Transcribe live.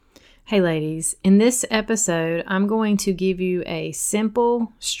Hey ladies, in this episode, I'm going to give you a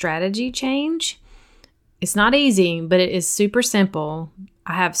simple strategy change. It's not easy, but it is super simple.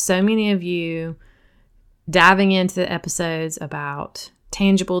 I have so many of you diving into the episodes about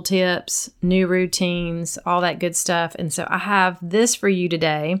tangible tips, new routines, all that good stuff. And so I have this for you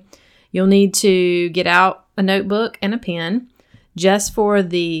today. You'll need to get out a notebook and a pen just for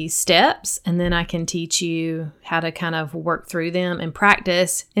the steps, and then I can teach you how to kind of work through them and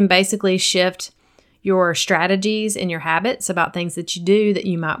practice and basically shift your strategies and your habits about things that you do that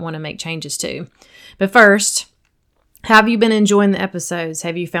you might want to make changes to. But first, have you been enjoying the episodes?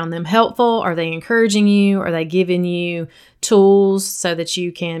 Have you found them helpful? Are they encouraging you? Are they giving you tools so that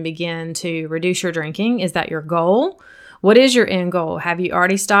you can begin to reduce your drinking? Is that your goal? What is your end goal? Have you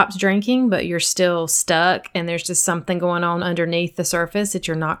already stopped drinking, but you're still stuck and there's just something going on underneath the surface that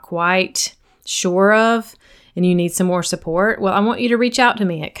you're not quite sure of and you need some more support? Well, I want you to reach out to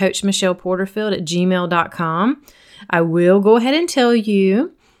me at coachmichelleporterfield@gmail.com. I will go ahead and tell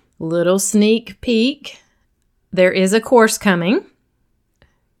you, little sneak peek, there is a course coming.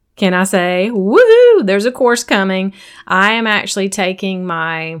 Can I say, woohoo, there's a course coming. I am actually taking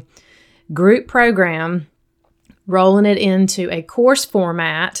my group program, rolling it into a course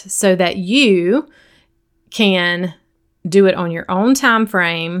format so that you can do it on your own time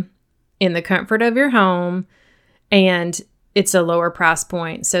frame in the comfort of your home, and it's a lower price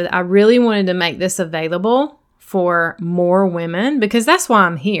point. So I really wanted to make this available for more women because that's why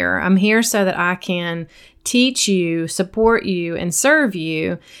I'm here. I'm here so that I can teach you, support you, and serve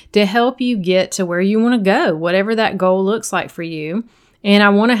you to help you get to where you want to go, whatever that goal looks like for you. And I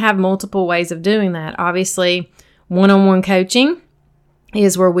want to have multiple ways of doing that. Obviously, one-on-one coaching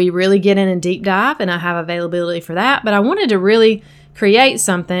is where we really get in a deep dive, and I have availability for that. But I wanted to really create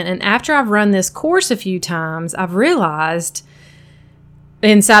something. And after I've run this course a few times, I've realized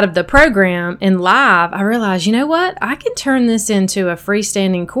inside of the program and live, I realized, you know what? I can turn this into a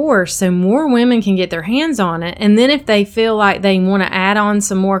freestanding course so more women can get their hands on it. And then if they feel like they want to add on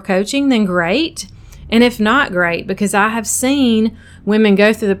some more coaching, then great. And if not, great, because I have seen women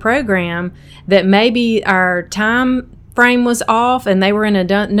go through the program that maybe our time frame was off and they were in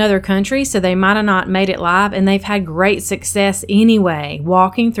another country, so they might have not made it live, and they've had great success anyway,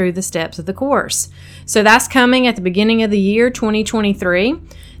 walking through the steps of the course. So that's coming at the beginning of the year, 2023.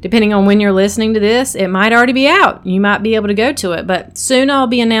 Depending on when you're listening to this, it might already be out. You might be able to go to it, but soon I'll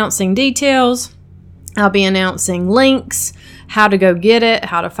be announcing details. I'll be announcing links, how to go get it,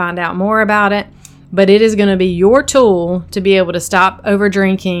 how to find out more about it. But it is going to be your tool to be able to stop over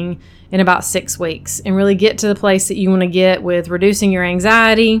drinking in about 6 weeks and really get to the place that you want to get with reducing your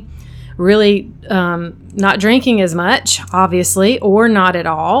anxiety, really not drinking as much, obviously, or not at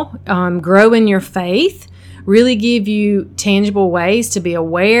all, grow in your faith, really give you tangible ways to be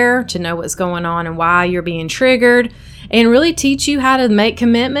aware, to know what's going on and why you're being triggered, and really teach you how to make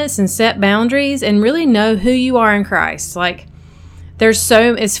commitments and set boundaries and really know who you are in Christ.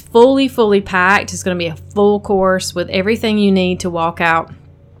 It's fully packed. It's going to be a full course with everything you need to walk out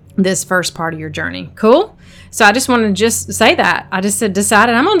this first part of your journey. Cool? So I just want to just say that. I just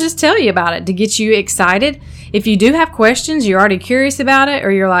decided I'm going to just tell you about it to get you excited. If you do have questions, you're already curious about it,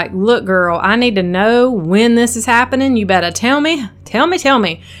 or you're like, look, girl, I need to know when this is happening. You better tell me.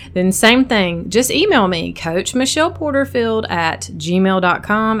 Then same thing. Just email me,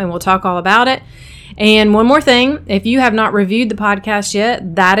 coachmichelleporterfield@gmail.com, and we'll talk all about it. And one more thing, if you have not reviewed the podcast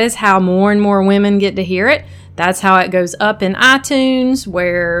yet, that is how more and more women get to hear it. That's how it goes up in iTunes,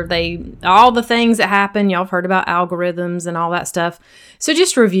 where all the things that happen, y'all have heard about algorithms and all that stuff. So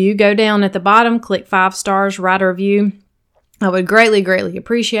just review, go down at the bottom, click 5 stars, write a review. I would greatly, greatly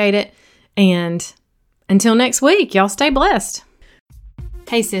appreciate it. And until next week, y'all stay blessed.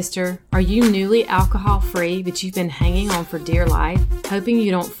 Hey sister, are you newly alcohol-free but you've been hanging on for dear life, hoping you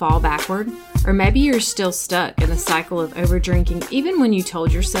don't fall backward? Or maybe you're still stuck in a cycle of overdrinking even when you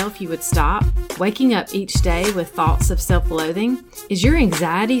told yourself you would stop, waking up each day with thoughts of self-loathing? Is your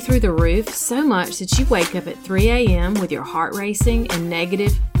anxiety through the roof so much that you wake up at 3 a.m. with your heart racing and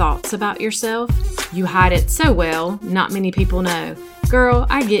negative thoughts about yourself? You hide it so well, not many people know. Girl,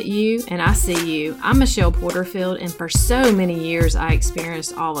 I get you and I see you. I'm Michelle Porterfield, and for so many years I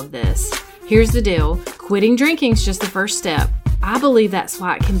experienced all of this. Here's the deal. Quitting drinking is just the first step. I believe that's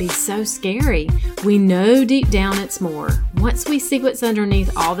why it can be so scary. We know deep down it's more. Once we see what's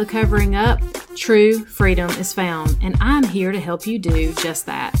underneath all the covering up, true freedom is found, and I'm here to help you do just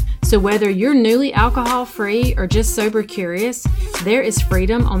that. So whether you're newly alcohol-free or just sober curious, there is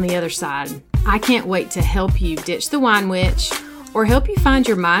freedom on the other side. I can't wait to help you ditch the wine witch, or help you find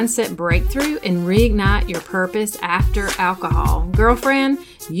your mindset breakthrough and reignite your purpose after alcohol. Girlfriend,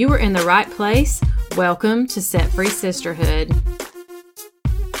 you are in the right place. Welcome to Set Free Sisterhood.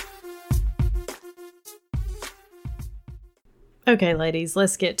 Okay, ladies,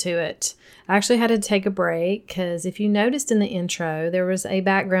 let's get to it. I actually had to take a break because if you noticed in the intro, there was a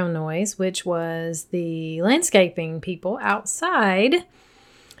background noise, which was the landscaping people outside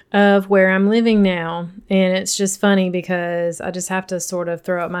of where I'm living now. And it's just funny because I just have to sort of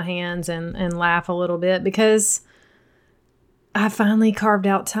throw up my hands and laugh a little bit because I finally carved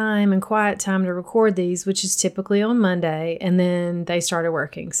out time and quiet time to record these, which is typically on Monday, and then they started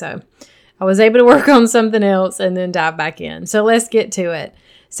working. So I was able to work on something else and then dive back in. So let's get to it.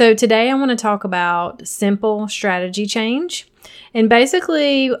 So today I want to talk about simple strategy change. And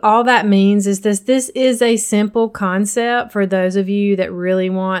basically all that means is this is a simple concept for those of you that really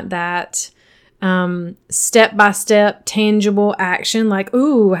want that step-by-step tangible action, like,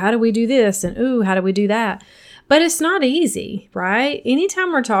 ooh, how do we do this? And ooh, how do we do that? But it's not easy, right?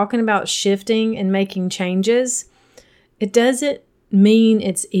 Anytime we're talking about shifting and making changes, it doesn't mean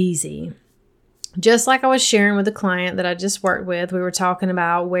it's easy. Just like I was sharing with a client that I just worked with, we were talking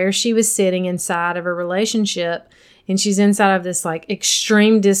about where she was sitting inside of a relationship, and she's inside of this like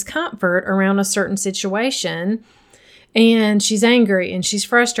extreme discomfort around a certain situation, and she's angry and she's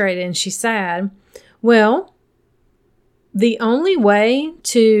frustrated and she's sad. Well, the only way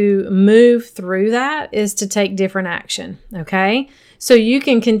to move through that is to take different action, okay? So you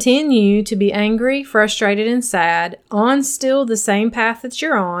can continue to be angry, frustrated, and sad on still the same path that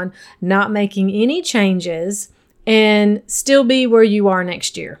you're on, not making any changes, and still be where you are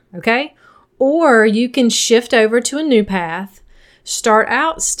next year, okay? Or you can shift over to a new path, start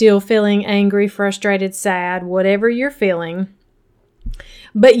out still feeling angry, frustrated, sad, whatever you're feeling,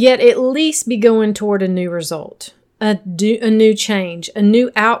 but yet at least be going toward a new result. A new change, a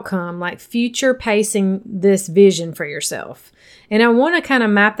new outcome, like future pacing this vision for yourself. And I want to kind of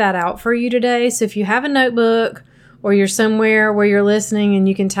map that out for you today. So if you have a notebook or you're somewhere where you're listening and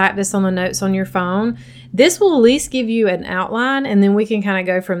you can type this on the notes on your phone, this will at least give you an outline, and then we can kind of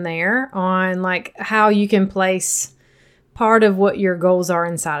go from there on like how you can place part of what your goals are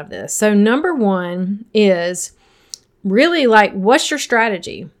inside of this. So number one is really like, what's your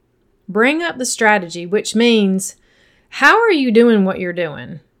strategy? Bring up the strategy, which means how are you doing what you're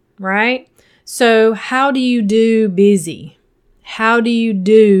doing, right? So how do you do busy? How do you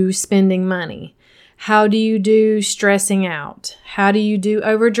do spending money? How do you do stressing out? How do you do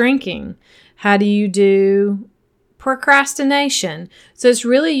over drinking? How do you do procrastination? So it's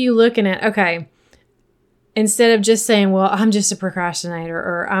really you looking at, okay, instead of just saying, well, I'm just a procrastinator,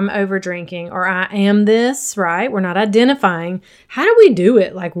 or I'm over drinking, or I am this, right? We're not identifying. How do we do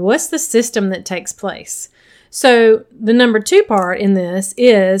it? Like, what's the system that takes place? So the number two part in this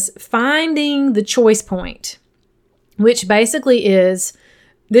is finding the choice point, which basically is,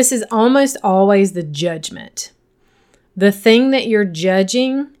 this is almost always the judgment. The thing that you're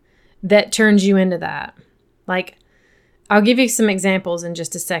judging that turns you into that. Like, I'll give you some examples in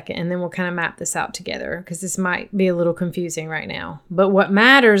just a second, and then we'll kind of map this out together because this might be a little confusing right now. But what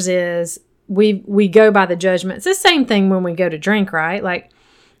matters is we go by the judgment. It's the same thing when we go to drink, right? Like,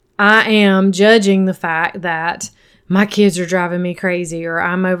 I am judging the fact that my kids are driving me crazy, or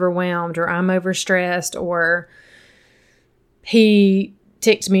I'm overwhelmed, or I'm overstressed, or he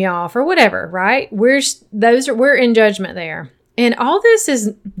ticked me off, or whatever, right? We're in judgment there. And all this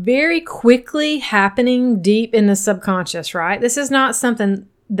is very quickly happening deep in the subconscious, right? This is not something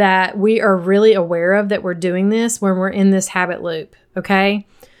that we are really aware of that we're doing this when we're in this habit loop, okay?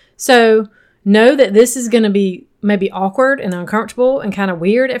 So know that this is going to be maybe awkward and uncomfortable and kind of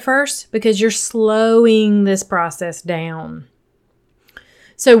weird at first because you're slowing this process down.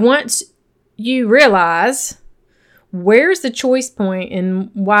 So once you realize where's the choice point in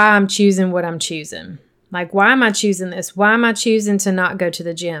why I'm choosing what I'm choosing, like, why am I choosing this? Why am I choosing to not go to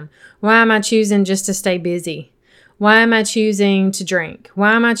the gym? Why am I choosing just to stay busy? Why am I choosing to drink?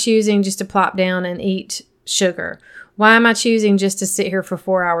 Why am I choosing just to plop down and eat sugar? Why am I choosing just to sit here for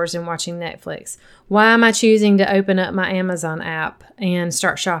 4 hours and watching Netflix? Why am I choosing to open up my Amazon app and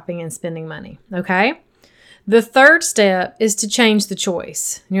start shopping and spending money? Okay. The third step is to change the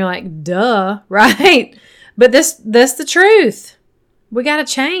choice. And you're like, duh, right? But that's the truth. We got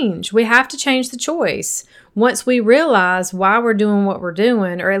to change. We have to change the choice. Once we realize why we're doing what we're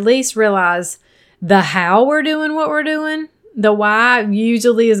doing, or at least realize the how we're doing what we're doing, the why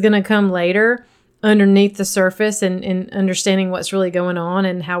usually is going to come later underneath the surface and understanding what's really going on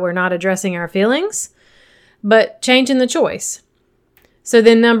and how we're not addressing our feelings, but changing the choice. So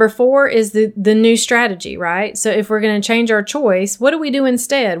then number 4 is the new strategy, right? So if we're going to change our choice, what do we do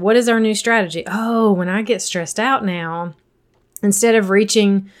instead? What is our new strategy? Oh, when I get stressed out now, instead of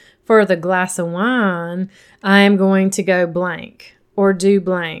reaching for the glass of wine, I am going to go blank or do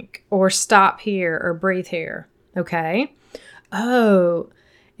blank or stop here or breathe here. Okay. Oh,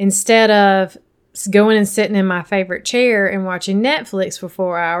 instead of going and sitting in my favorite chair and watching Netflix for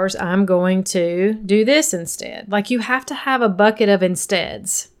 4 hours, I'm going to do this instead. Like, you have to have a bucket of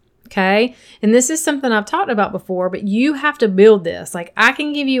insteads. Okay. And this is something I've talked about before, but you have to build this. Like, I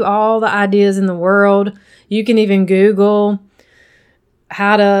can give you all the ideas in the world. You can even Google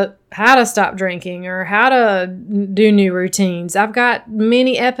how to stop drinking or how to do new routines. I've got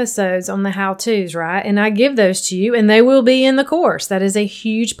many episodes on the how-tos, right? And I give those to you and they will be in the course. That is a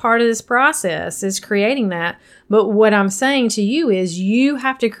huge part of this process, is creating that. But what I'm saying to you is you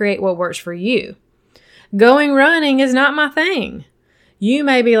have to create what works for you. Going running is not my thing. You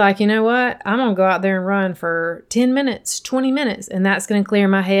may be like, you know what? I'm going to go out there and run for 10 minutes, 20 minutes, and that's going to clear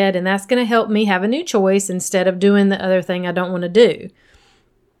my head and that's going to help me have a new choice instead of doing the other thing I don't want to do.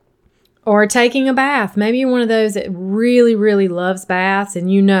 Or taking a bath. Maybe you're one of those that really, really loves baths and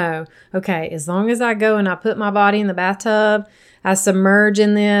okay, as long as I go and I put my body in the bathtub, I submerge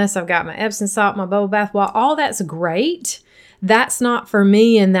in this, I've got my Epsom salt, my bubble bath. While all that's great, that's not for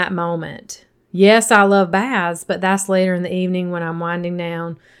me in that moment. Yes, I love baths, but that's later in the evening when I'm winding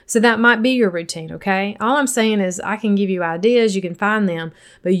down. So that might be your routine, okay? All I'm saying is I can give you ideas, you can find them,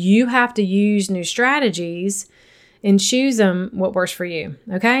 but you have to use new strategies and choose them what works for you,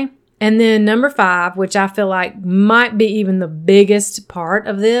 okay? And then number 5, which I feel like might be even the biggest part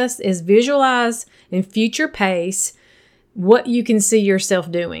of this, is visualize and future pace what you can see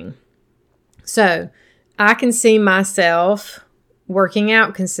yourself doing. So I can see myself working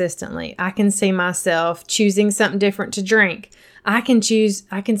out consistently. I can see myself choosing something different to drink. I can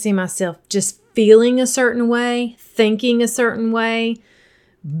see myself just feeling a certain way, thinking a certain way,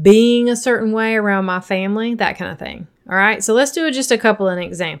 being a certain way around my family, that kind of thing. All right, so let's do just a couple of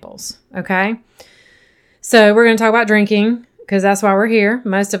examples, okay? So we're going to talk about drinking because that's why we're here,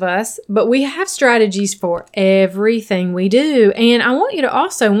 most of us. But we have strategies for everything we do. And I want you to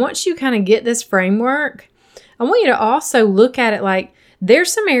also, once you kind of get this framework, I want you to also look at it like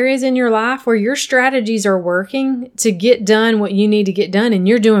there's some areas in your life where your strategies are working to get done what you need to get done, and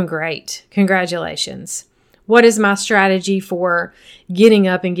you're doing great. Congratulations. What is my strategy for getting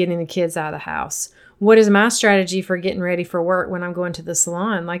up and getting the kids out of the house? What is my strategy for getting ready for work when I'm going to the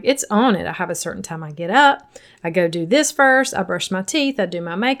salon? Like, it's on it. I have a certain time I get up. I go do this first. I brush my teeth. I do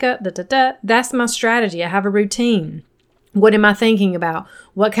my makeup. That's my strategy. I have a routine. What am I thinking about?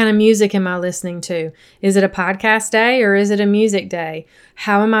 What kind of music am I listening to? Is it a podcast day or is it a music day?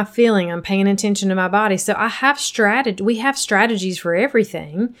 How am I feeling? I'm paying attention to my body. So I have strategy. We have strategies for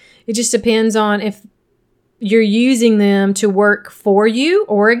everything. It just depends on if you're using them to work for you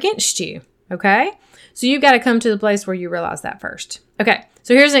or against you. Okay? So you've got to come to the place where you realize that first. Okay,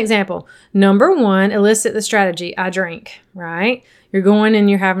 so here's an example. Number 1, elicit the strategy. I drink, right? You're going and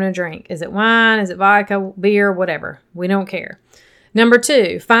you're having a drink. Is it wine? Is it vodka, beer, whatever? We don't care. Number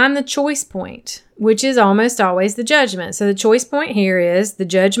 2, find the choice point, which is almost always the judgment. So the choice point here is the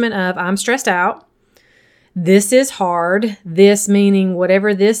judgment of I'm stressed out. This is hard. This meaning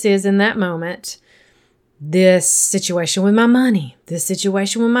whatever this is in that moment. This situation with my money. This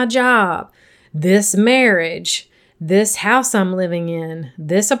situation with my job. This marriage, this house I'm living in,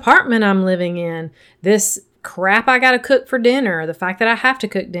 this apartment I'm living in, this crap I got to cook for dinner, the fact that I have to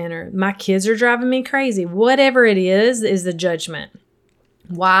cook dinner, my kids are driving me crazy. Whatever it is the judgment.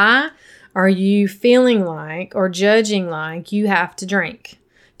 Why are you feeling like or judging like you have to drink,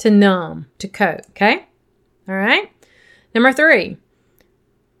 to numb, to cope? Okay? All right? Number 3,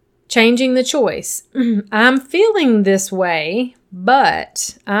 changing the choice. I'm feeling this way,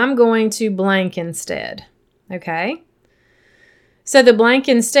 but I'm going to blank instead. Okay? So the blank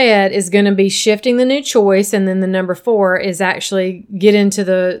instead is going to be shifting the new choice, and then the number 4 is actually get into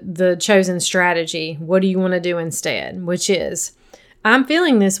the chosen strategy. What do you want to do instead? Which is, I'm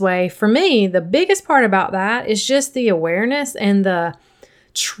feeling this way. For me, the biggest part about that is just the awareness and the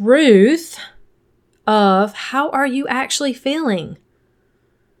truth of how are you actually feeling?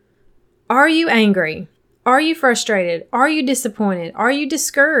 Are you angry? Are you frustrated? Are you disappointed? Are you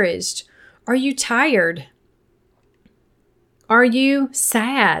discouraged? Are you tired? Are you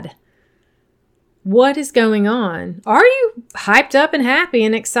sad? What is going on? Are you hyped up and happy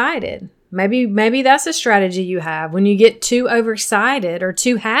and excited? Maybe that's a strategy you have. When you get too overexcited or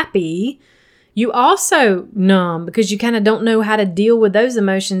too happy, You also numb because you kind of don't know how to deal with those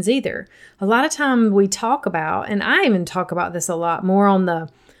emotions either. A lot of time we talk about, and I even talk about this a lot more on the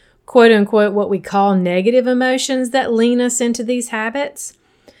quote unquote, what we call negative emotions that lean us into these habits.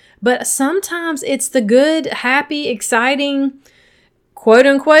 But sometimes it's the good, happy, exciting, quote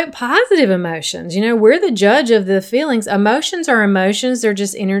unquote, positive emotions. We're the judge of the feelings. Emotions are emotions. They're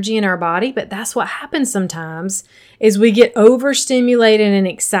just energy in our body. But that's what happens sometimes is we get overstimulated and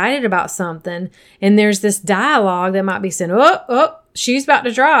excited about something. And there's this dialogue that might be saying, oh, she's about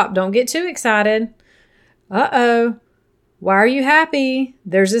to drop. Don't get too excited. Uh-oh. Why are you happy?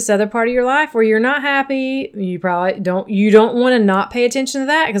 There's this other part of your life where you're not happy. You don't want to not pay attention to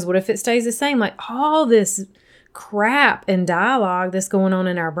that, because what if it stays the same? Like all this crap and dialogue that's going on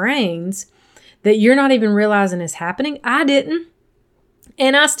in our brains that you're not even realizing is happening. I didn't.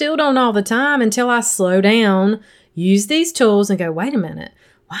 And I still don't all the time until I slow down, use these tools and go, wait a minute,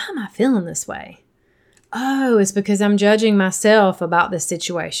 why am I feeling this way? Oh, it's because I'm judging myself about this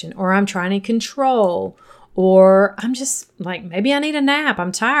situation, or I'm trying to control, or I'm just like, maybe I need a nap.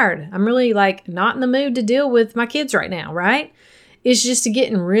 I'm tired. I'm really like not in the mood to deal with my kids right now, right? It's just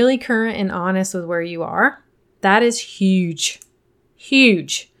getting really current and honest with where you are. That is huge.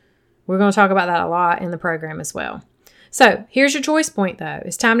 Huge. We're going to talk about that a lot in the program as well. So here's your choice point though.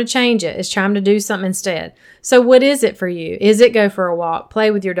 It's time to change it. It's time to do something instead. So what is it for you? Is it go for a walk, play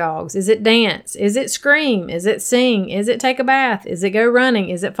with your dogs? Is it dance? Is it scream? Is it sing? Is it take a bath? Is it go running?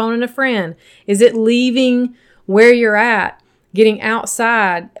 Is it phoning a friend? Is it leaving where you're at, getting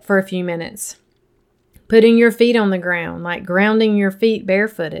outside for a few minutes, putting your feet on the ground, like grounding your feet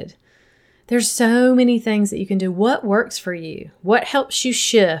barefooted? There's so many things that you can do. What works for you? What helps you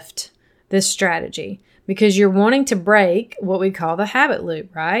shift this strategy? Because you're wanting to break what we call the habit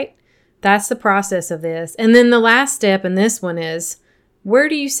loop, right? That's the process of this. And then the last step in this one is, where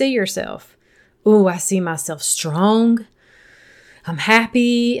do you see yourself? Oh, I see myself strong. I'm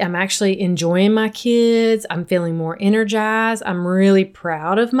happy. I'm actually enjoying my kids. I'm feeling more energized. I'm really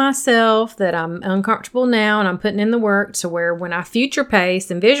proud of myself that I'm uncomfortable now and I'm putting in the work to where when I future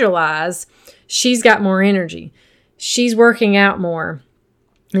pace and visualize, she's got more energy. She's working out more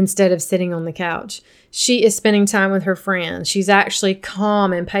instead of sitting on the couch. She is spending time with her friends. She's actually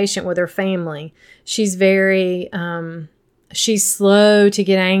calm and patient with her family. She's she's slow to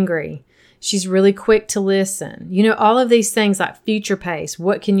get angry. She's really quick to listen. All of these things like future pace.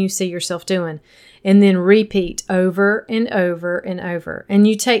 What can you see yourself doing? And then repeat over and over and over. And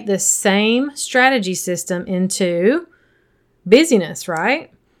you take the same strategy system into busyness,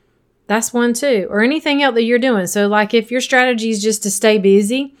 right? That's one too. Or anything else that you're doing. So like if your strategy is just to stay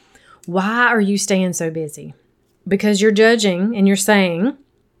busy, why are you staying so busy? Because you're judging and you're saying,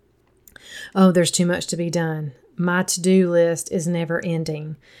 oh, there's too much to be done. My to-do list is never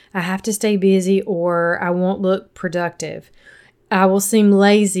ending. I have to stay busy or I won't look productive. I will seem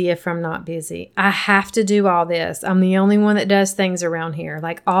lazy if I'm not busy. I have to do all this. I'm the only one that does things around here.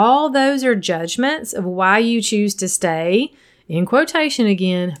 Like all those are judgments of why you choose to stay, in quotation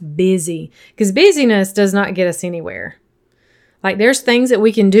again, busy. Because busyness does not get us anywhere. Like there's things that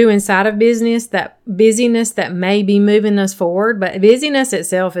we can do inside of busyness that may be moving us forward, but busyness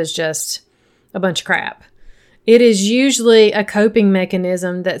itself is just a bunch of crap. It is usually a coping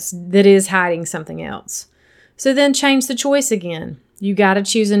mechanism that is hiding something else. So then change the choice again. You got to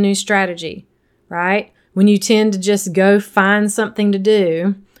choose a new strategy, right? When you tend to just go find something to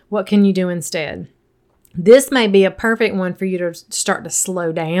do, what can you do instead? This may be a perfect one for you to start to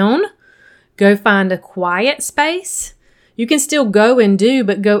slow down, go find a quiet space. You can still go and do,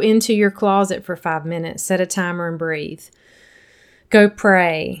 but go into your closet for 5 minutes, set a timer and breathe. Go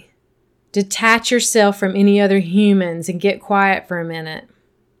pray. Detach yourself from any other humans and get quiet for a minute,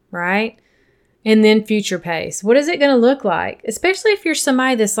 right? And then future pace. What is it going to look like? Especially if you're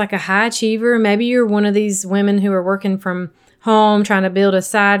somebody that's like a high achiever. Maybe you're one of these women who are working from home, trying to build a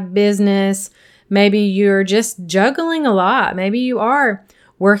side business. Maybe you're just juggling a lot. Maybe you are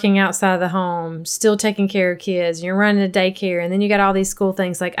working outside of the home, still taking care of kids, you're running a daycare, and then you got all these school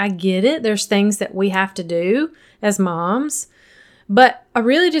things. Like, I get it. There's things that we have to do as moms, but I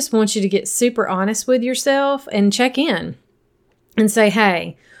really just want you to get super honest with yourself and check in and say,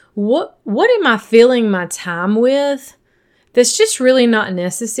 hey, what am I filling my time with that's just really not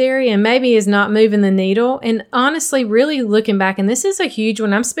necessary and maybe is not moving the needle? And honestly, really looking back, and this is a huge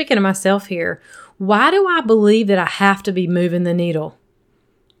one, I'm speaking to myself here. Why do I believe that I have to be moving the needle?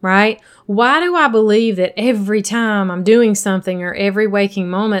 Right? Why do I believe that every time I'm doing something or every waking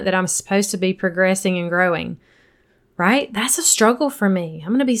moment that I'm supposed to be progressing and growing? Right? That's a struggle for me. I'm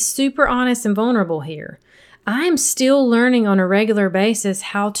going to be super honest and vulnerable here. I'm still learning on a regular basis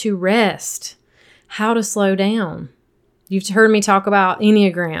how to rest. how to slow down. You've heard me talk about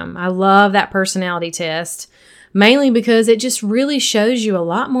Enneagram. I love that personality test, mainly because it just really shows you a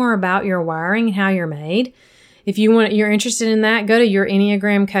lot more about your wiring and how you're made. If you're interested in that, go to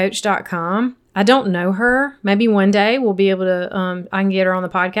yourenneagramcoach.com. I don't know her. Maybe one day we'll be able to, I can get her on the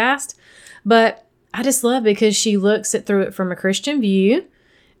podcast. But I just love because she looks through it from a Christian view.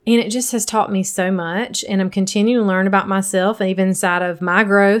 And it just has taught me so much. And I'm continuing to learn about myself, even inside of my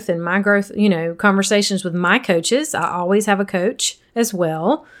growth, conversations with my coaches. I always have a coach as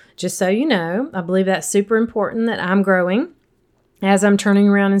well, just so you know. I believe that's super important that I'm growing as I'm turning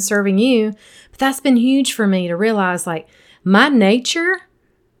around and serving you. But that's been huge for me to realize, like, my nature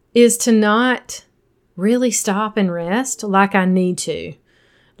is to not really stop and rest like I need to,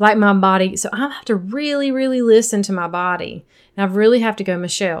 like my body. So I have to really, really listen to my body. And I really have to go,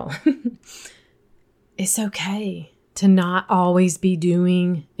 Michelle, it's okay to not always be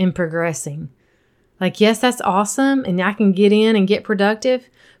doing and progressing. Like, yes, that's awesome. And I can get in and get productive.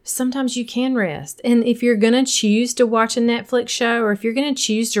 Sometimes you can rest. And if you're going to choose to watch a Netflix show, or if you're going to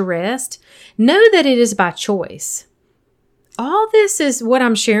choose to rest, know that it is by choice. All this is what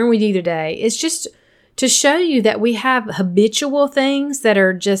I'm sharing with you today. It's just to show you that we have habitual things that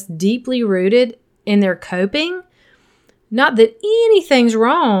are just deeply rooted in their coping. Not that anything's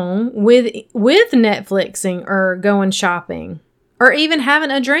wrong with Netflixing or going shopping or even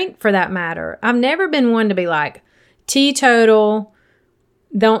having a drink for that matter. I've never been one to be like teetotal,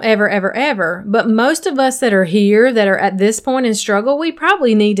 don't ever, ever, ever. But most of us that are here, that are at this point in struggle, we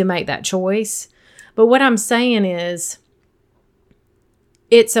probably need to make that choice. But what I'm saying is,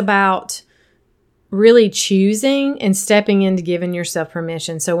 it's about really choosing and stepping into giving yourself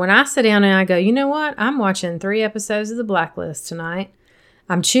permission. So when I sit down and I go, you know what? I'm watching 3 episodes of The Blacklist tonight.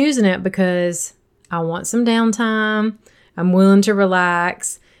 I'm choosing it because I want some downtime. I'm willing to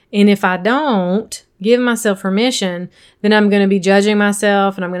relax. And if I don't give myself permission, then I'm going to be judging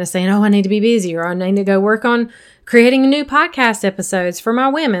myself and I'm going to say, oh, I need to be busy, or I need to go work on creating new podcast episodes for my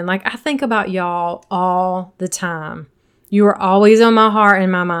women. Like, I think about y'all all the time. You are always on my heart and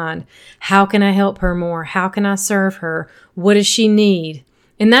my mind. How can I help her more? How can I serve her? What does she need?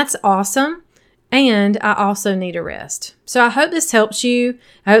 And that's awesome. And I also need a rest. So I hope this helps you.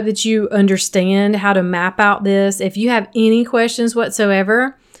 I hope that you understand how to map out this. If you have any questions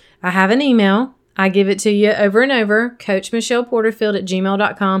whatsoever, I have an email. I give it to you over and over,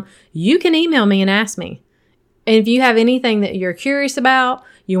 coachmichelleporterfield@gmail.com. You can email me and ask me. And if you have anything that you're curious about,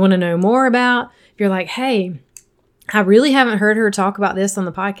 you want to know more about, if you're like, hey, I really haven't heard her talk about this on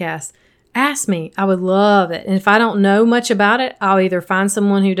the podcast, ask me. I would love it. And if I don't know much about it, I'll either find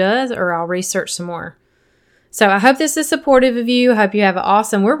someone who does or I'll research some more. So I hope this is supportive of you. I hope you have an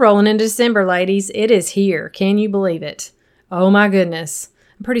awesome, we're rolling into December, ladies. It is here. Can you believe it? Oh my goodness.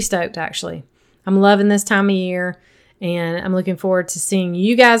 I'm pretty stoked, actually. I'm loving this time of year and I'm looking forward to seeing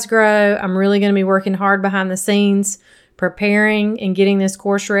you guys grow. I'm really going to be working hard behind the scenes, preparing and getting this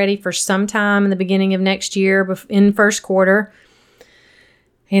course ready for sometime in the beginning of next year in first quarter.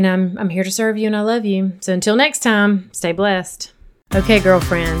 And I'm here to serve you and I love you. So until next time, stay blessed. Okay,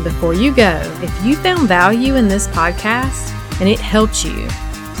 girlfriend, before you go, if you found value in this podcast and it helped you,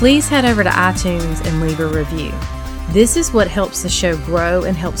 please head over to iTunes and leave a review. This is what helps the show grow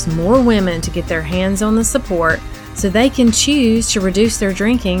and helps more women to get their hands on the support so they can choose to reduce their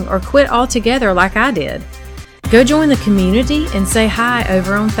drinking or quit altogether like I did. Go join the community and say hi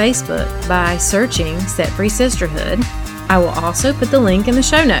over on Facebook by searching Set Free Sisterhood. I will also put the link in the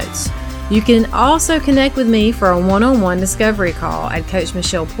show notes. You can also connect with me for a one-on-one discovery call at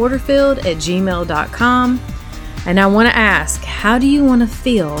coachmichelleporterfield@gmail.com. And I want to ask, how do you want to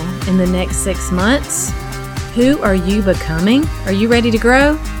feel in the next 6 months? Who are you becoming? Are you ready to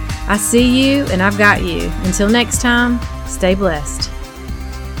grow? I see you and I've got you. Until next time, stay blessed.